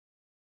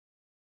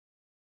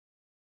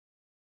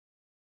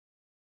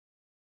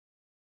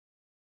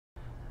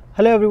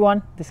Hello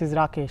everyone, this is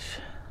Rakesh.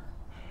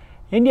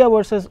 India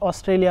versus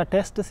Australia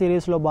Test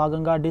Series లో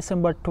భాగంగా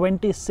December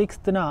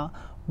 26th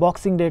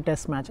boxing day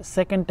test match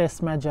second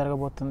test match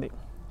జరగబోతుంది.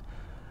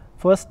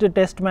 First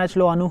test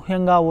మ్యాచ్లో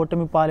అనూహ్యంగా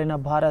ఓటమి పాలిన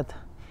భారత్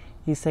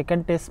ఈ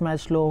సెకండ్ టెస్ట్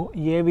మ్యాచ్లో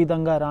ఏ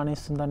విధంగా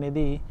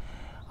రాణిస్తుందనేది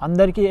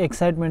అందరికీ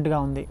ఎక్సైట్మెంట్గా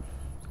ఉంది.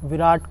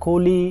 Virat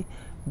Kohli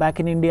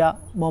back in India,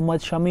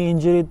 Mohammed Shami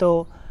ఇంజరీతో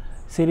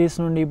series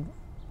నుండి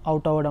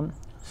అవుట్ అవ్వడం,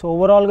 సో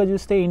ఓవరాల్గా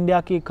చూస్తే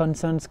ఇండియాకి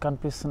కన్సర్న్స్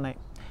కనిపిస్తున్నాయి.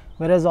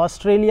 వెరస్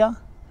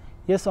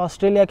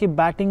ఆస్ట్రేలియాకి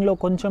బ్యాటింగ్లో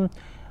కొంచెం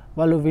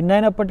వాళ్ళు విన్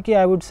అయినప్పటికీ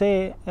I would say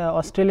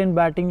Australian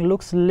batting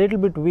looks little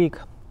bit week.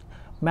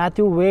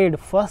 Matthew Wade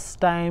first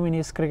time in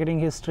his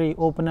cricketing history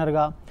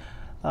ఓపెనర్గా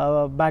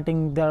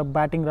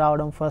బ్యాటింగ్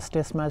రావడం ఫస్ట్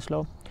టెస్ట్ మ్యాచ్లో,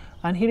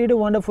 and he did a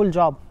wonderful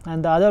job.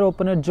 And the other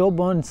opener Joe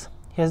burns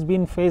Hess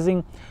been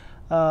facing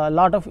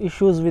lot of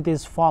issues with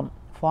his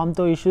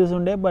ఫామ్తో issues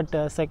ఉండే, but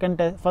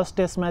first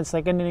test match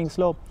second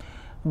ఇన్నింగ్స్లో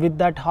with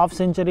that half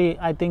century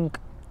I think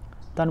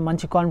తను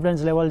మంచి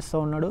confidence లెవెల్స్తో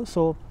ఉన్నాడు.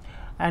 So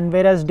and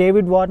వేరస్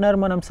David Warner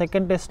మనం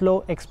second టెస్ట్లో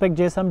expect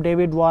చేసాం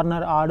David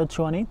Warner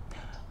ఆడొచ్చు అని,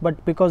 but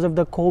because of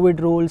the Covid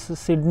rules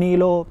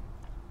సిడ్నీలో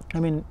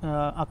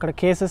అక్కడ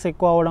కేసెస్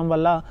ఎక్కువ అవడం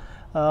వల్ల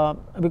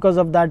because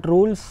of that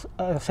rules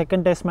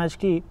second test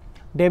మ్యాచ్కి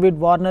డేవిడ్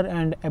వార్నర్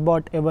అండ్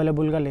అబాట్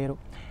అవైలబుల్గా లేరు.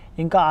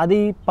 ఇంకా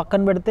అది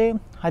పక్కన పెడితే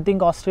I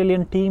think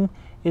Australian team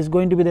is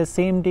going to be the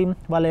same team.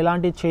 వాళ్ళు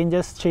ఎలాంటి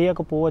చేంజెస్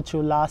చేయకపోవచ్చు.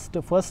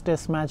 ఫస్ట్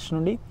టెస్ట్ మ్యాచ్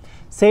నుండి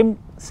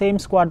సేమ్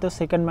స్క్వాడ్తో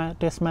సెకండ్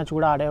టెస్ట్ మ్యాచ్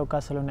కూడా ఆడే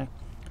అవకాశాలు ఉన్నాయి.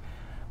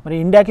 మరి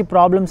ఇండియాకి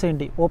ప్రాబ్లమ్స్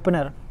ఏంటి?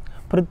 ఓపెనర్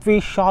పృథ్వీ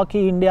షాకి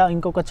ఇండియా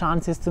ఇంకొక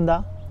ఛాన్స్ ఇస్తుందా?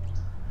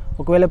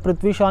 ఒకవేళ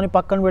పృథ్వీ షాని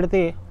పక్కన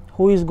పెడితే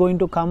who is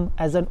going to come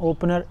as an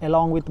opener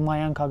along with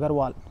Mayank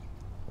Agarwal?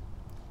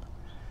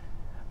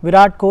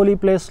 Virat Kohli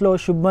ప్లేస్లో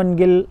శుభ్మన్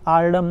గిల్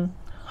ఆడడం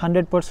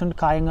 100%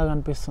 ఖాయంగా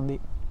కనిపిస్తుంది.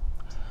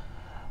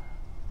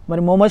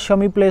 మరి మొహమ్మద్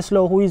షమీ ప్లేస్లో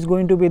who is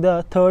going to be the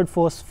third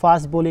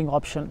fast bowling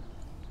option?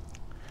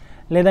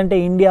 లేదంటే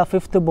ఇండియా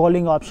ఫిఫ్త్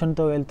బౌలింగ్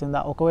ఆప్షన్తో వెళ్తుందా?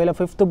 ఒకవేళ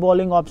ఫిఫ్త్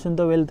బౌలింగ్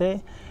ఆప్షన్తో వెళ్తే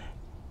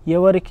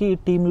ఎవరికి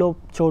టీంలో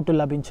చోటు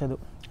లభించదు.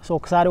 సో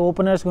ఒకసారి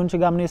ఓపెనర్స్ గురించి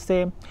గమనిస్తే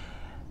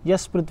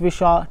పృథ్వీ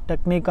షా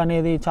టెక్నిక్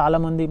అనేది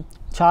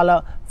చాలా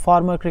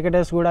ఫార్మర్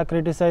క్రికెటర్స్ కూడా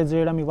క్రిటిసైజ్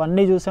చేయడం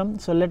ఇవన్నీ చూసాం.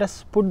 So let us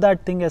put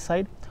that thing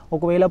aside.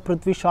 ఒకవేళ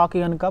పృథ్వీ షాకి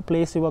కనుక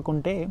ప్లేస్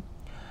ఇవ్వకుంటే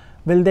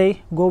will they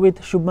go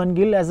with Shubman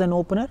Gill as an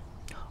opener,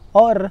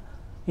 or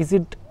is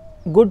it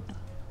good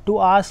to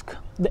ask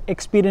the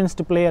experienced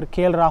player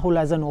KL Rahul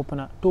as an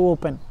opener to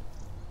open?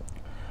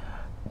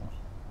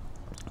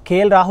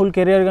 KL Rahul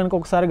career కనుక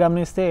ఒకసారి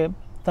గమనిస్తే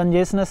తను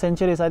చేసిన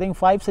centuries I think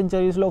 5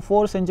 సెంచరీస్లో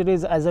 4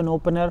 centuries as an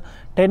opener,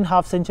 10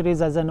 half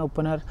centuries as an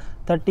opener,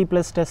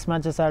 30+ test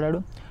matches ఆడాడు.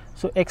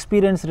 So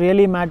experience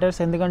really matters.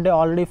 ఎందుకంటే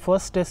already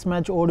first test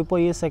match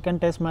ఓడిపోయి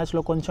second test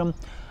మ్యాచ్లో కొంచెం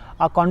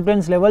ఆ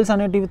కాన్ఫిడెన్స్ లెవెల్స్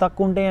అనేటివి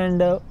తక్కువ ఉంటాయి.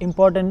 And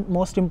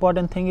most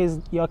important thing is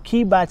your key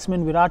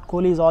batsmen Virat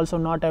Kohli is also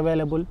not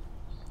available.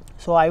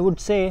 So I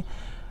would say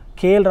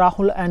KL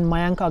Rahul and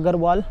Mayank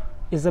Agarwal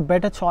is a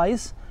better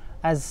choice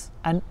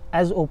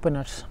as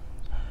openers.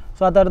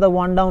 So ఆ తర్వాత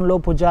one డౌన్లో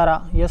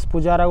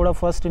పుజారా కూడా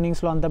first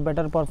ఇన్నింగ్స్లో అంత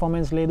better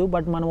performance లేదు.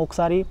 But మనం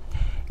ఒకసారి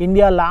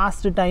India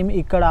last time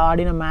ఇక్కడ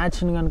ఆడిన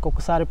మ్యాచ్ని కనుక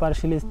ఒకసారి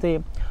పరిశీలిస్తే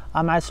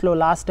ఆ మ్యాచ్లో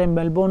లాస్ట్ టైం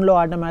మెల్బోర్న్లో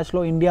ఆడిన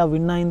మ్యాచ్లో ఇండియా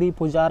విన్ అయింది.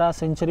 పుజారా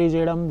సెంచరీ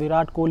చేయడం,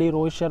 విరాట్ కోహ్లీ,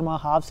 రోహిత్ శర్మ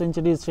హాఫ్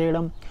సెంచరీస్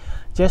చేయడం,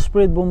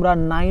 జస్ప్రీత్ బుమ్రా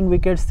 9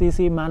 వికెట్స్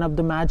తీసి man of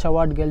the match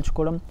award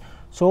గెలుచుకోవడం.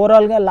 సో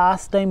ఓవరాల్గా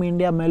లాస్ట్ టైం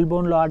ఇండియా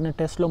మెల్బోర్న్లో ఆడిన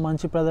టెస్ట్లో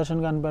మంచి ప్రదర్శన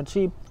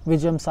కనబరిచి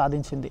విజయం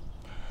సాధించింది.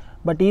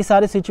 బట్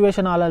ఈసారి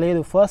సిచ్యువేషన్ అలా లేదు.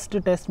 ఫస్ట్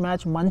టెస్ట్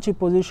మ్యాచ్ మంచి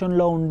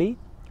పొజిషన్లో ఉండి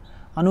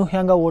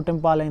అనూహ్యంగా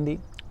ఓటమి పాలైంది.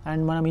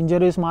 అండ్ మనం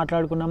ఇంజరీస్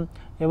మాట్లాడుకున్నాం,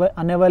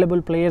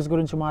 అన్అవైలబుల్ ప్లేయర్స్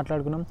గురించి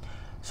మాట్లాడుకున్నాం.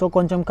 సో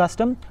కొంచెం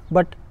కష్టం.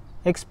 But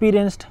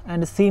experienced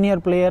and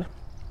senior player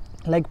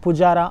like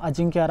Pujara,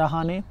 Ajinkya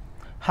Rahane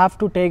have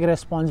to take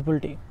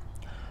responsibility.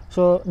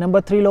 So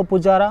number 3లో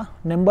Pujara,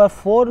 number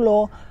 4లో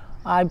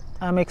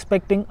I'm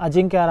expecting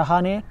Ajinkya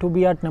Rahane to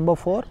be at number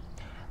 4.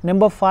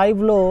 Number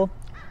 5లో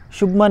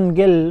Shubman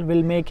Gill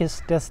will make his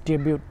test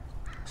debut.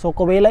 So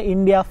ఒకవేళ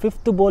India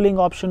fifth bowling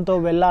ఆప్షన్తో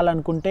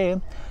వెళ్ళాలనుకుంటే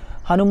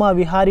Hanuma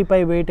విహారీపై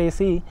wait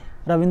వేసి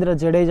రవీంద్ర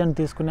జడేజాని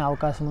తీసుకునే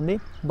అవకాశం ఉంది.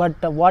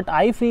 But what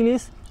I feel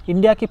is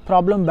ఇండియాకి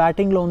problem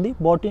బ్యాటింగ్లో ఉంది,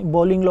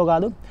 బౌలింగ్లో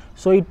కాదు.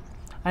 So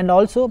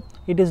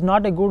it is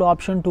not a good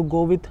option to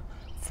go with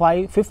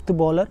fifth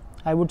bowler.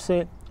 I would say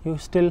you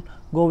still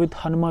go with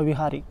Hanuma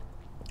Vihari.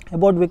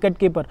 About wicket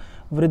keeper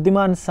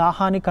Wriddhiman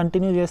Sawhney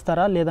continue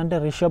చేస్తారా, లేదంటే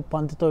రిషబ్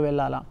పంత్తో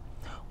వెళ్ళాలా?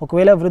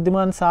 ఒకవేళ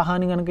వృద్ధిమాన్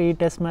సాహాని కనుక ఈ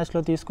టెస్ట్ మ్యాచ్లో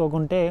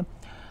తీసుకోకుంటే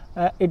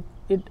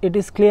it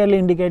is clearly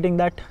indicating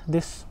that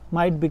this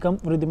might become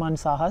Wriddhiman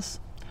సాహాస్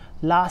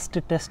last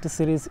test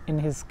series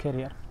in his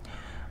career.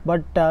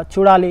 But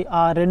చూడాలి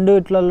ఆ రెండు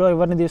ఇట్లలో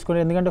ఎవరిని తీసుకుని.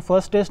 ఎందుకంటే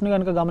ఫస్ట్ టెస్ట్ని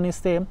కనుక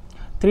గమనిస్తే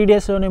 3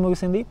 డేస్లోనే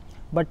ముగిసింది.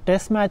 బట్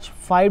టెస్ట్ మ్యాచ్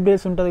 5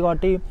 డేస్ ఉంటుంది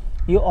కాబట్టి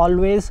you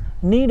always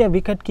need a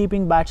wicket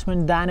keeping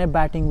batsmen than a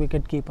batting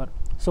wicket keeper.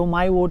 So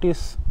my vote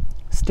is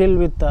still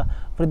with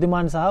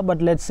Wriddhiman Saha,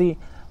 but let's see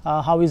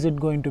how is it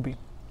going to be.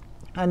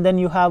 And then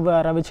you have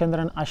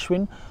Ravichandran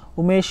Ashwin,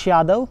 Umesh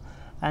Yadav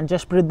and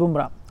Jasprit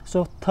Bumrah. So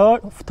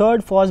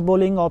third fast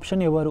bowling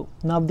option ఎవరు?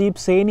 Navdeep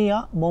సైనియా,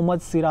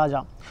 Mohammed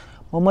సిరాజా?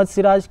 Mohammed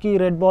సిరాజ్కి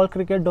red ball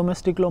cricket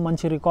డొమెస్టిక్లో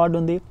మంచి record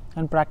ఉంది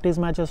and practice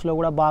మ్యాచెస్లో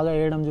కూడా బాగా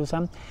వేయడం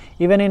చూసాం.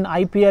 Even in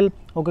IPL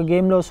ఒక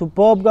గేమ్లో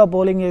సూపర్బ్గా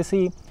bowling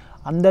వేసి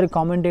అందరి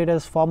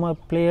కామెంటేటర్స్, ఫార్మర్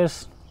ప్లేయర్స్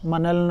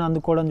మనల్ని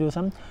అందుకోవడం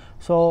చూసాం.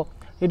 So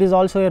it is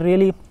also a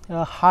really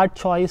hard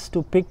choice to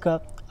pick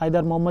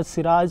either Mohammed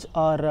Siraj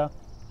are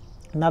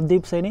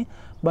Navdeep Saini.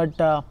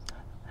 But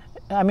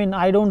I mean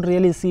I don't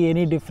really see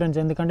any difference.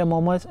 ఎందుకంటే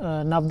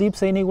నవదీప్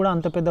సైని కూడా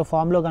అంత పెద్ద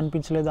ఫామ్లో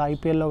కనిపించలేదు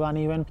ఐపీఎల్లో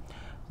కానీ ఈవెన్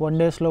వన్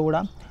డేస్లో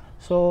కూడా.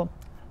 So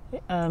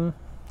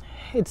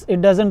it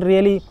doesn't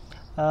really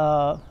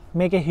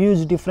make a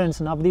huge difference,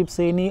 Navdeep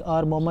Saini or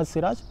Mohammad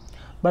Siraj.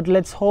 But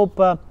let's hope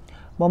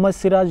Mohammad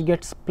Siraj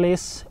gets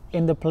place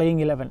in the playing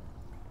 11.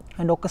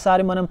 And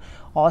ఒక్కసారి మనం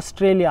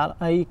ఆస్ట్రేలియా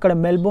ఇక్కడ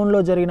మెల్బోర్న్లో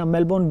జరిగిన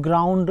Melbourne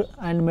ground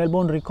and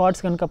Melbourne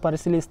records కనుక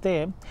పరిశీలిస్తే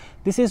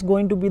this is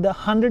going to be the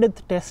 100th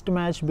test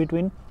match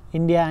between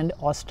India and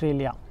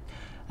Australia.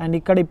 And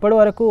ఇక్కడ ఇప్పటి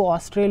వరకు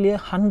Australia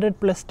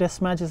 100+ test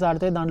matches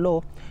ఆడితే దాంట్లో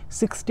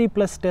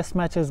 60+ టెస్ట్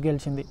మ్యాచెస్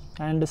గెలిచింది.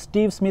 And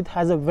Steve Smith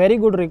has a very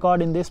good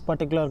record in this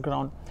particular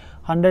ground.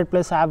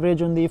 100+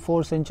 average ఉంది,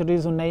 4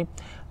 centuries ఉన్నాయి,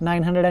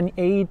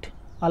 908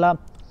 అలా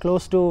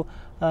close to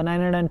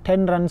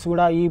 910 runs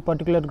కూడా ఈ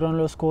పర్టికులర్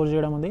గ్రౌండ్లో స్కోర్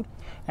చేయడం ఉంది.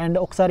 అండ్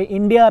ఒకసారి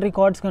ఇండియా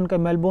రికార్డ్స్ కనుక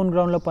మెల్బోర్న్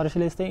గ్రౌండ్లో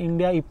పరిశీలిస్తే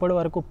ఇండియా ఇప్పటి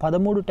వరకు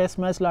 13 టెస్ట్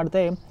మ్యాచ్లు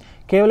ఆడితే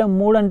కేవలం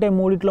 3 అంటే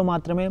 3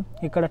 మాత్రమే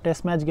ఇక్కడ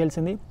టెస్ట్ మ్యాచ్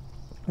గెలిచింది.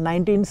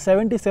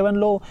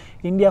 1977లో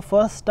India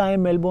first time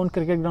Melbourne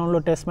cricket గ్రౌండ్లో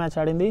టెస్ట్ మ్యాచ్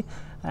ఆడింది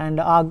అండ్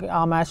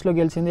ఆ మ్యాచ్లో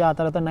గెలిచింది. ఆ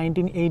తర్వాత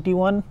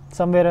 1981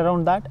 somewhere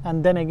around that, and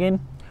then again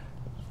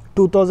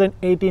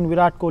 2018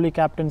 Virat Kohli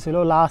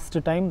క్యాప్టెన్సీలో last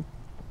time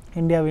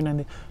India win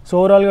అయింది. సో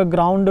ఓవరాల్గా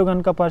గ్రౌండ్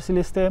కనుక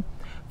పరిశీలిస్తే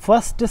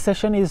first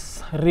session is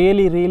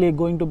really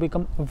going to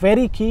become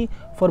very key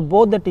for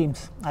both the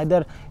teams.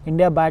 Either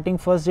India batting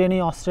first journey,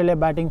 Australia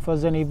batting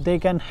first journey. If they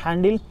can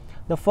handle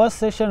the first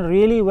session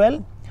really well,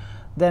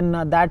 then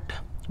that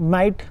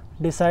might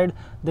decide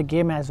the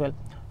game as well.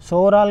 So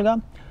ఓవరాల్గా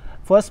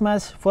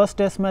first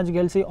test match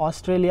గెలిచి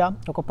Australia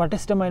ఒక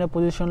పటిష్టమైన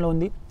పొజిషన్లో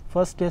ఉంది.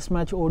 First test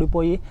match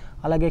ఓడిపోయి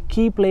అలాగే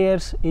key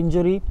players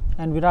injury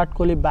and Virat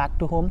Kohli back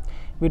to home,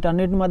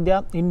 వీటన్నిటి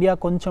మధ్య ఇండియా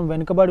కొంచెం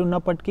వెనుకబడి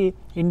ఉన్నప్పటికీ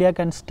India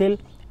can still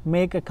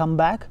make a come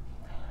back.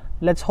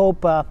 Let's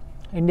hope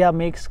India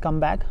makes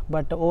come back.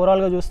 But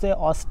ఓవరాల్గా చూస్తే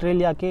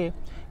ఆస్ట్రేలియాకి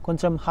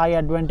కొంచెం హై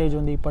అడ్వాంటేజ్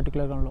ఉంది ఈ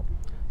పర్టికులర్ గ్రౌండ్లో.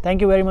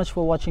 Thank you very much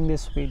for watching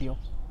this video.